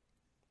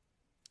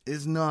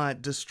 is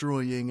not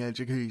destroying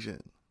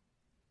education.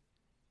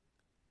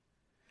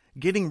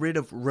 Getting rid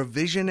of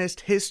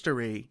revisionist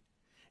history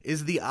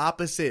is the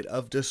opposite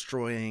of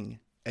destroying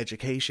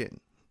education.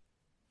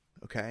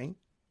 Okay?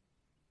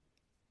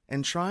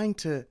 And trying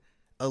to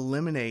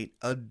eliminate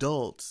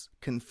adults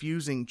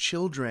confusing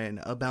children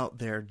about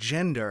their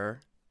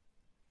gender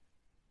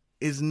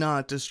is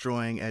not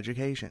destroying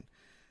education.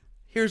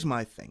 Here's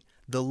my thing.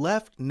 The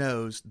left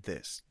knows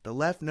this. The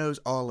left knows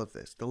all of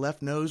this. The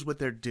left knows what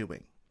they're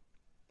doing.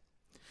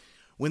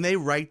 When they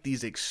write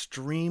these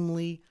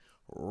extremely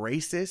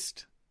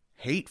racist,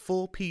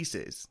 hateful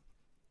pieces,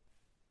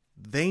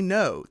 they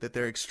know that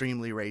they're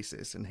extremely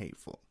racist and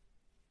hateful.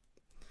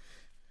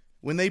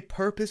 When they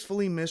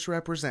purposefully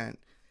misrepresent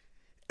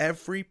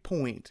every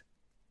point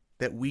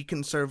that we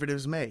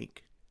conservatives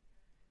make,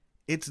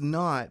 it's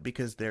not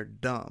because they're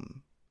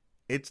dumb.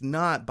 It's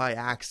not by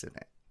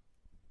accident.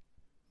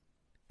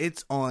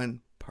 It's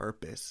on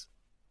purpose.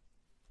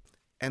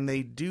 And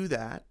they do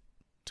that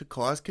to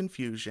cause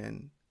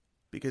confusion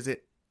because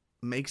it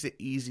makes it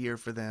easier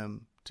for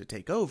them to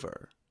take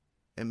over.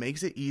 It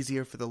makes it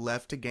easier for the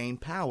left to gain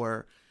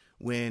power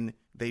when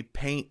they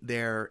paint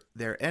their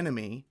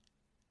enemy,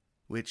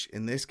 which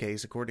in this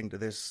case, according to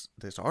this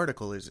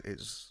article,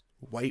 is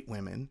white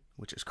women,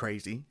 which is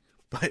crazy.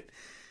 But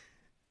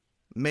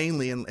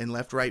mainly in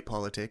left-right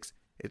politics,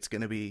 it's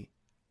going to be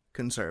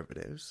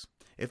conservatives.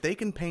 If they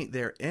can paint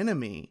their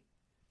enemy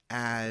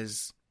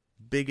as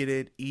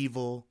bigoted,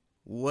 evil,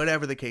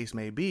 whatever the case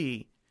may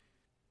be,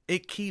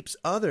 it keeps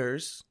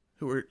others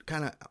who are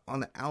kind of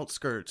on the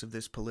outskirts of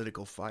this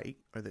political fight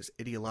or this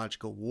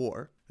ideological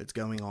war that's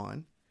going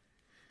on,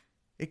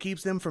 it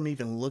keeps them from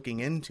even looking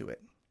into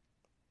it.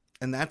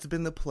 And that's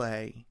been the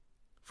play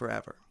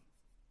forever.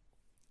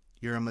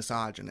 You're a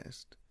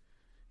misogynist.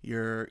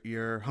 You're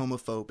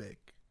homophobic.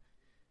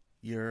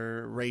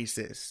 You're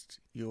racist.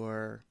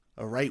 You're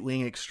a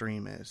right-wing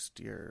extremist.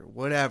 You're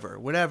whatever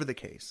the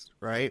case,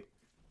 right?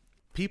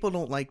 People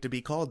don't like to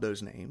be called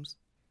those names.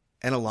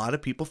 And a lot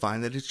of people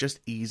find that it's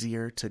just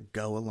easier to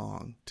go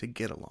along, to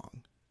get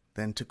along,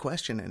 than to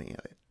question any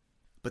of it.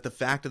 But the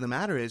fact of the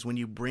matter is, when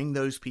you bring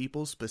those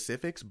people's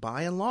specifics,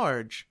 by and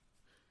large,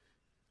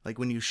 like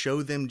when you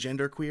show them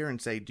genderqueer and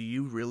say, do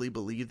you really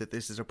believe that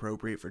this is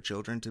appropriate for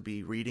children to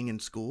be reading in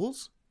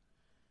schools?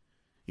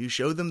 You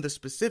show them the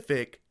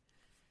specific,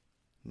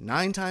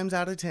 9 times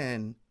out of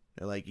 10,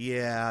 they're like,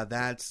 yeah,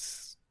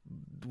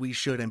 we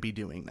shouldn't be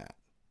doing that.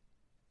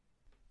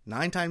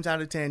 9 times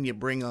out of 10, you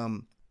bring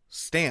them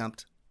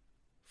Stamped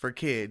for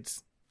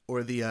kids,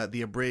 or the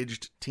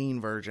abridged teen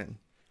version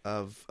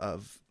of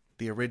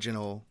the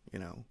original,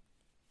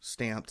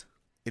 Stamped.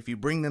 If you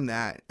bring them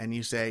that and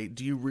you say,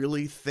 do you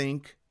really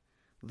think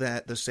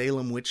that the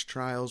Salem witch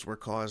trials were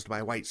caused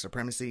by white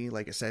supremacy,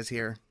 like it says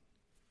here?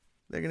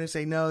 They're going to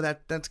say, no,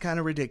 that's kind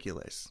of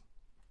ridiculous.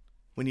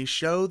 When you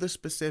show the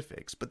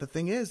specifics. But the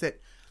thing is that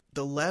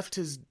the left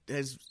has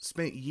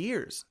spent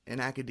years in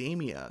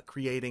academia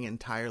creating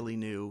entirely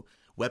new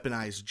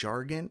weaponized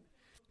jargon,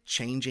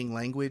 changing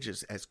language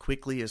as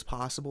quickly as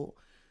possible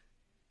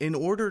in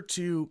order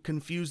to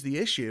confuse the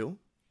issue,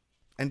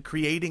 and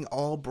creating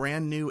all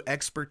brand new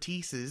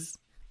expertises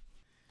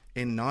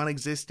in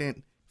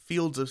non-existent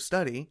fields of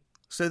study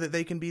so that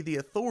they can be the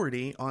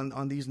authority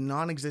on these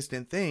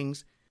non-existent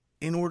things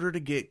in order to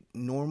get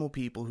normal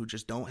people who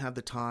just don't have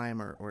the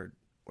time or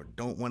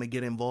don't want to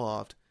get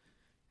involved,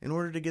 in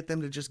order to get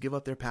them to just give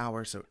up their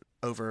power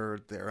over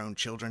their own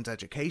children's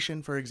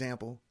education, for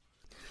example.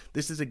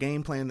 This is a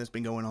game plan that's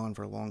been going on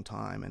for a long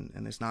time,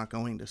 and it's not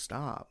going to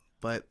stop.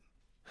 But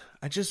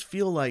I just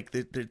feel like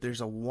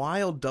there's a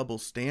wild double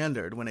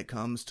standard when it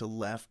comes to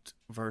left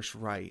versus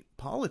right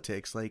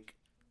politics. Like,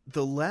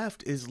 the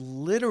left is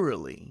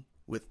literally,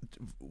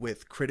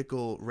 with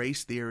critical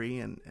race theory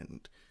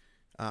and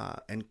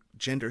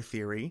gender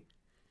theory,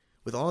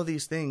 with all of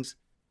these things,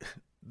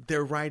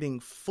 they're writing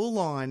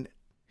full-on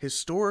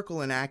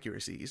historical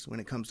inaccuracies when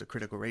it comes to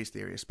critical race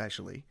theory,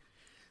 especially.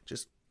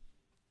 Just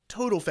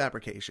total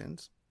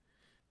fabrications.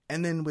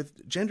 And then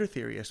with gender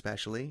theory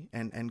especially,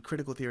 and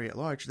critical theory at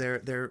large,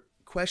 they're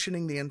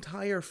questioning the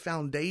entire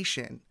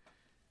foundation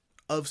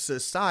of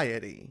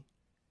society,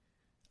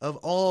 of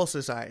all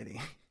society.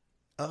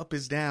 Up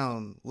is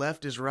down,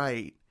 left is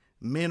right,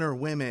 men are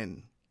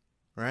women,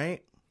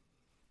 right?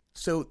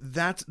 So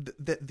that's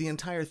the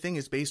entire thing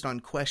is based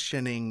on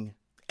questioning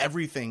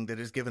everything that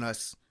has given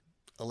us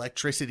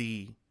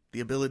electricity, the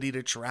ability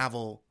to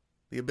travel,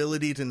 the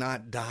ability to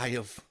not die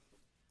of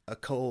a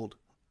cold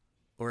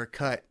or a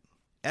cut.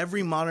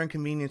 Every modern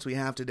convenience we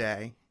have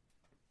today,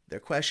 they're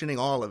questioning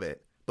all of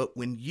it. But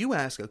when you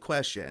ask a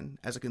question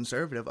as a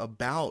conservative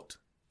about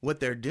what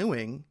they're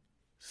doing,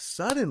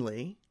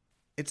 suddenly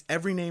it's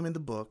every name in the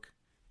book.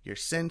 You're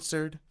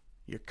censored,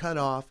 you're cut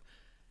off,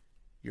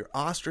 you're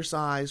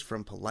ostracized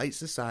from polite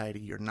society,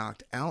 you're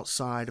knocked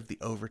outside of the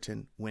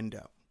Overton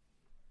window.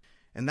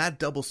 And that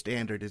double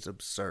standard is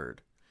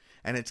absurd.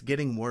 And it's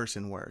getting worse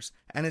and worse.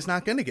 And it's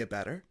not going to get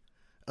better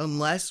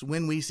unless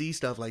when we see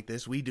stuff like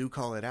this, we do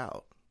call it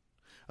out.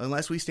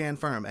 Unless we stand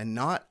firm, and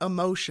not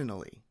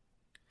emotionally,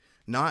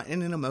 not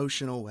in an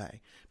emotional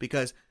way.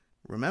 Because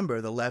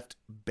Remember, the left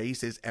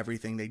bases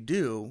everything they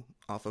do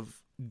off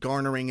of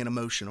garnering an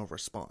emotional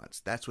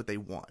response. That's what they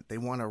want. They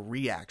want a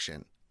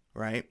reaction,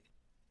 right?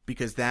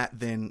 Because that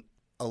then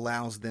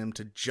allows them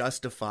to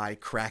justify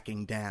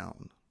cracking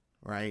down,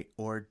 right?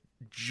 Or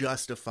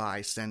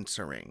justify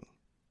censoring,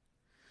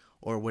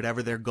 or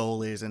whatever their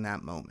goal is in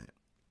that moment.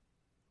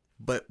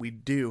 But we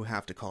do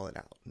have to call it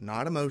out,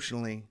 not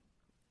emotionally.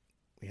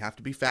 We have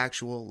to be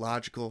factual,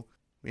 logical.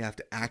 We have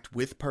to act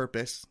with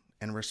purpose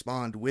and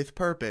respond with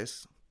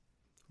purpose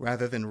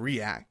rather than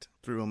react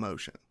through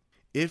emotion.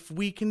 If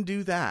we can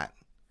do that,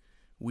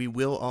 we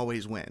will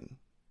always win.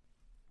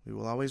 We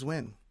will always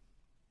win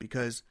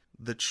because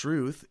the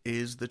truth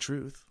is the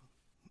truth.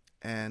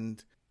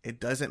 And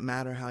it doesn't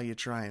matter how you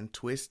try and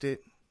twist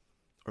it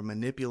or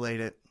manipulate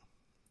it.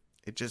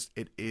 It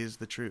is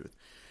the truth.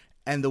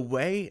 And the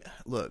way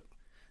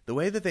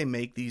that they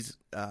make these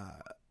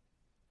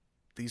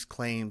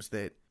claims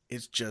that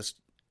it's just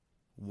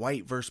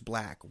white versus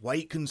black,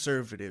 white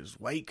conservatives,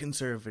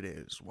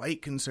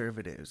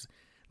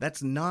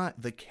 that's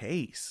not the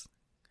case.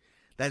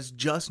 That's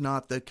just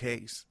not the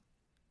case.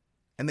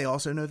 And they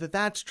also know that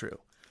that's true.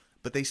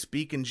 But they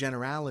speak in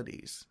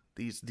generalities.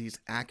 These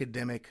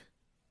academic,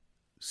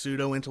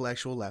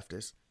 pseudo-intellectual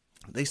leftists,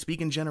 they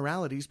speak in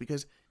generalities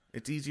because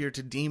it's easier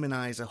to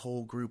demonize a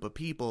whole group of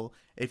people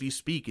if you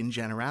speak in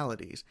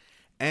generalities.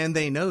 And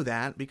they know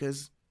that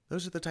because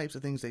those are the types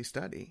of things they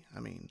study. I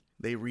mean,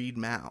 they read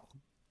Mao.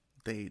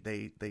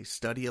 They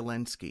study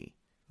Alinsky.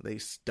 They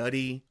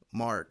study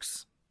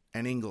Marx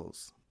and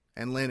Engels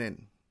and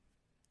Lenin.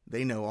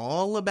 They know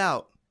all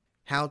about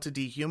how to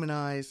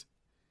dehumanize,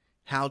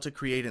 how to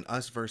create an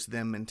us versus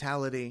them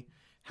mentality,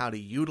 how to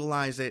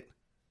utilize it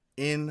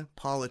in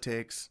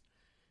politics,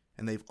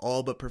 and they've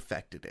all but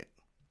perfected it.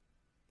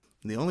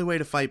 And the only way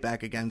to fight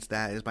back against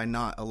that is by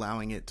not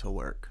allowing it to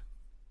work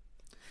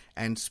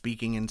and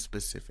speaking in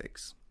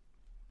specifics.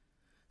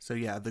 So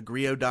yeah,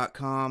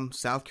 thegrio.com,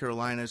 South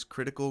Carolina's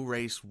Critical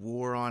Race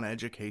War on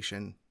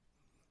Education,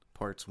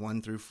 parts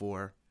 1 through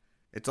 4.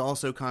 It's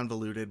also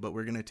convoluted, but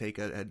we're going to take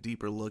a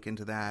deeper look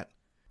into that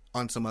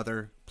on some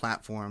other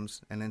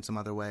platforms and in some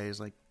other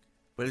ways.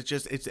 But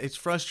it's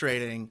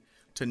frustrating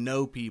to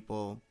know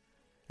people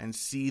and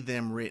see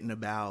them written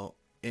about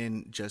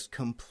in just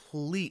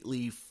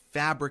completely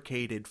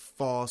fabricated,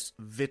 false,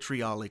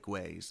 vitriolic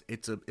ways.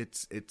 It's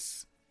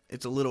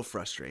a little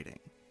frustrating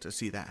to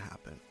see that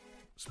happen,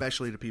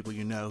 especially to people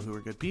you know who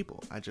are good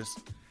people.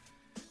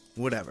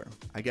 Whatever.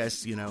 I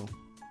guess,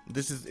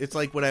 it's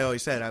like what I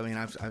always said. I mean,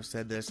 I've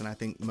said this, and I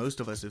think most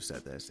of us have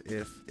said this.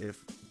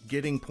 If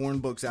getting porn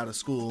books out of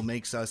school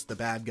makes us the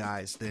bad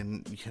guys,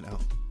 then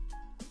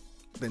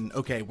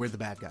okay, we're the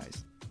bad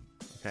guys.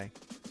 Okay?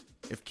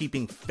 If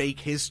keeping fake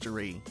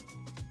history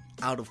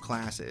out of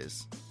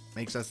classes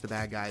makes us the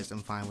bad guys, then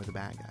fine, we're the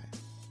bad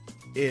guys.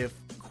 If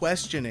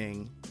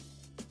questioning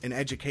an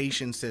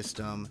education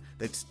system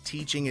that's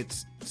teaching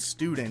its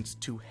students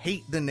to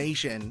hate the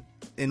nation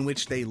in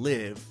which they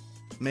live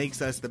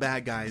makes us the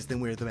bad guys, then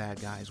we're the bad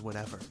guys,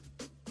 whatever.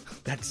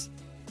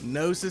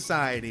 No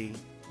society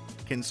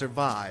can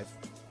survive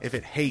if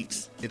it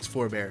hates its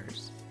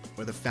forebears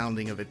or the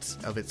founding of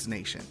its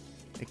nation.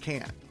 It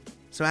can't.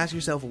 So ask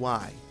yourself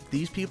why.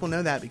 These people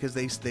know that because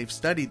they've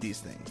studied these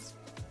things.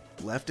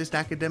 Leftist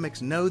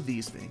academics know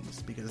these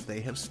things because they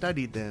have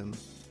studied them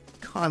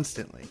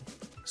constantly.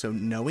 So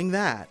knowing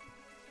that,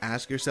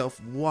 ask yourself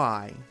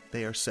why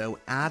they are so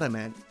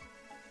adamant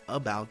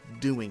about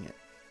doing it.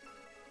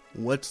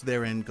 What's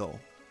their end goal?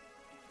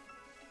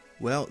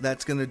 Well,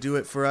 that's going to do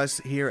it for us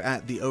here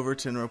at the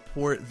Overton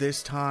Report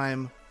this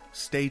time.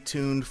 Stay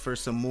tuned for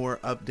some more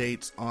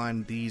updates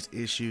on these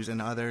issues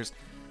and others.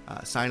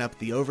 Sign up at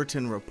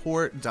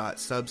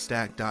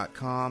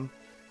theovertonreport.substack.com.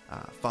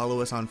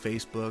 Follow us on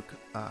Facebook,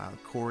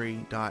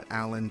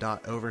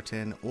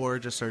 Corey.allen.overton, or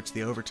just search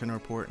The Overton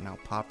Report and I'll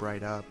pop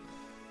right up.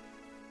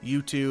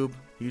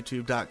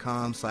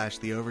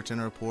 YouTube.com/The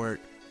Overton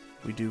Report.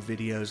 We do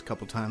videos a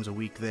couple times a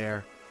week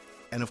there.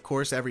 And of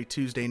course, every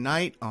Tuesday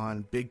night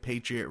on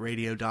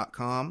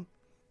BigPatriotRadio.com.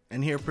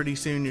 And here pretty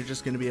soon, you're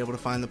just going to be able to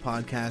find the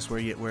podcast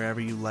wherever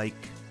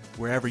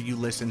you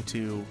listen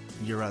to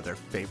your other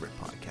favorite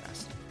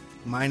podcast.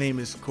 My name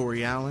is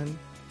Corey Allen,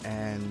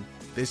 and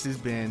this has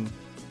been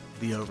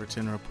The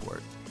Overton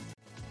Report.